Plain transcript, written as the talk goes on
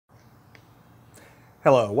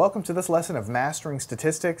Hello, welcome to this lesson of Mastering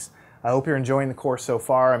Statistics. I hope you're enjoying the course so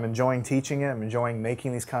far. I'm enjoying teaching it. I'm enjoying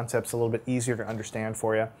making these concepts a little bit easier to understand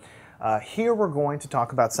for you. Here we're going to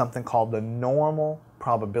talk about something called the normal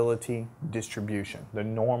probability distribution, the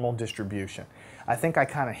normal distribution. I think I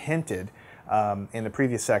kind of hinted in the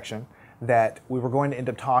previous section that we were going to end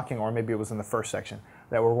up talking, or maybe it was in the first section,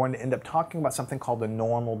 that we're going to end up talking about something called the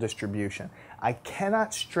normal distribution. I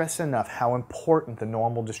cannot stress enough how important the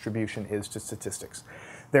normal distribution is to statistics.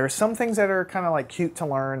 There are some things that are kind of like cute to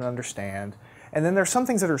learn and understand, and then there are some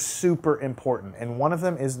things that are super important, and one of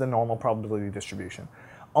them is the normal probability distribution.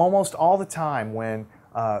 Almost all the time when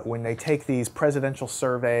they take these presidential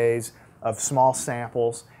surveys of small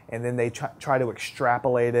samples and then they try to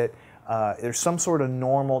extrapolate it, there's some sort of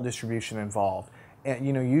normal distribution involved. And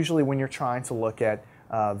usually when you're trying to look at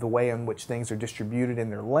the way in which things are distributed in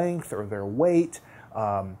their length or their weight,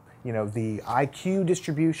 the IQ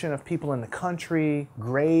distribution of people in the country,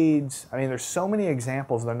 grades. I mean, there's so many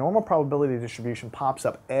examples. The normal probability distribution pops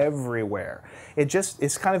up everywhere.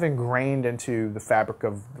 It's kind of ingrained into the fabric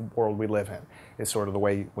of the world we live in, is sort of the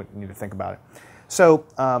way you need to think about it. So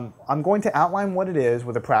I'm going to outline what it is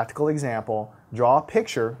with a practical example, draw a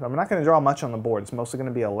picture. I'm not going to draw much on the board. It's mostly going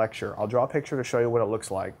to be a lecture. I'll draw a picture to show you what it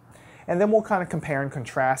looks like. And then we'll kind of compare and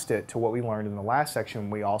contrast it to what we learned in the last section.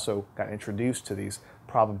 We also got introduced to these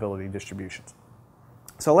probability distributions.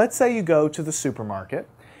 So let's say you go to the supermarket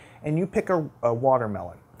and you pick a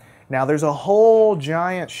watermelon. Now there's a whole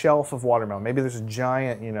giant shelf of watermelon. Maybe there's a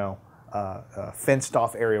giant, fenced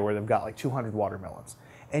off area where they've got like 200 watermelons.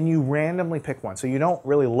 And you randomly pick one. So you don't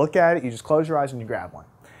really look at it, you just close your eyes and you grab one.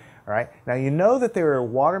 All right? Now you know that there are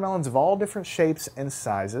watermelons of all different shapes and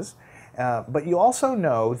sizes, but you also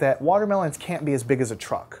know that watermelons can't be as big as a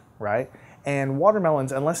truck, right? And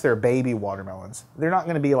watermelons, unless they're baby watermelons, they're not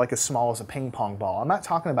going to be like as small as a ping pong ball. I'm not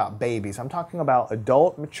talking about babies. I'm talking about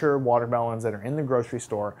adult, mature watermelons that are in the grocery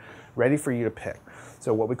store ready for you to pick.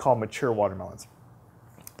 So what we call mature watermelons.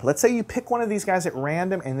 Let's say you pick one of these guys at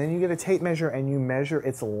random and then you get a tape measure and you measure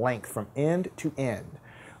its length from end to end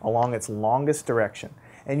along its longest direction.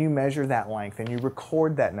 And you measure that length and you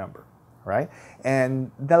record that number, right? And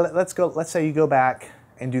let's say you go back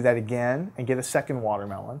and do that again and get a second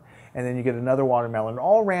watermelon, and then you get another watermelon,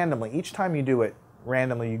 all randomly. Each time you do it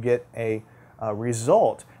randomly, you get a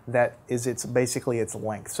result that is basically its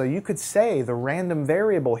length. So you could say the random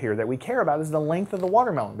variable here that we care about is the length of the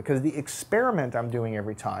watermelon, because the experiment I'm doing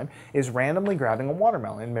every time is randomly grabbing a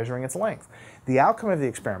watermelon and measuring its length. The outcome of the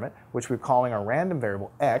experiment, which we're calling our random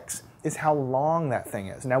variable x, is how long that thing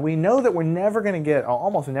is. Now we know that we're never going to get, or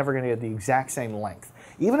almost never going to get, the exact same length.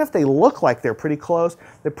 Even if they look like they're pretty close,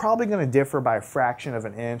 they're probably going to differ by a fraction of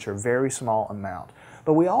an inch or a very small amount.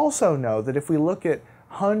 But we also know that if we look at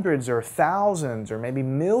hundreds or thousands or maybe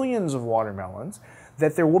millions of watermelons,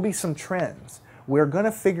 that there will be some trends. We're going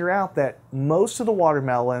to figure out that most of the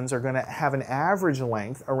watermelons are going to have an average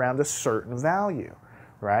length around a certain value,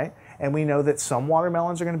 right? And we know that some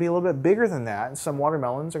watermelons are going to be a little bit bigger than that, and some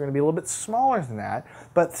watermelons are going to be a little bit smaller than that,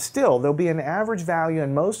 but still there'll be an average value,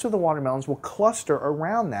 and most of the watermelons will cluster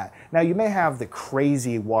around that. Now you may have the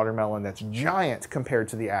crazy watermelon that's giant compared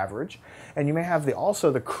to the average, and you may have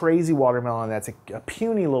also the crazy watermelon that's a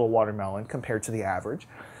puny little watermelon compared to the average.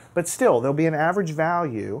 But still, there'll be an average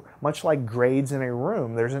value, much like grades in a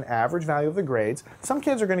room. There's an average value of the grades. Some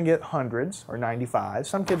kids are going to get hundreds or 95s.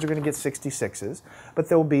 Some kids are going to get 66s, but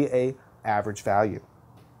there will be an average value.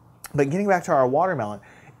 But getting back to our watermelon,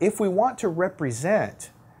 if we want to represent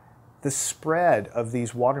the spread of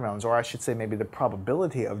these watermelons, or I should say maybe the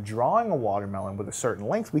probability of drawing a watermelon with a certain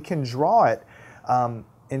length, we can draw it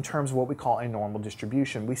in terms of what we call a normal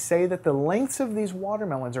distribution. We say that the lengths of these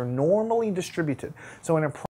watermelons are normally distributed. So in a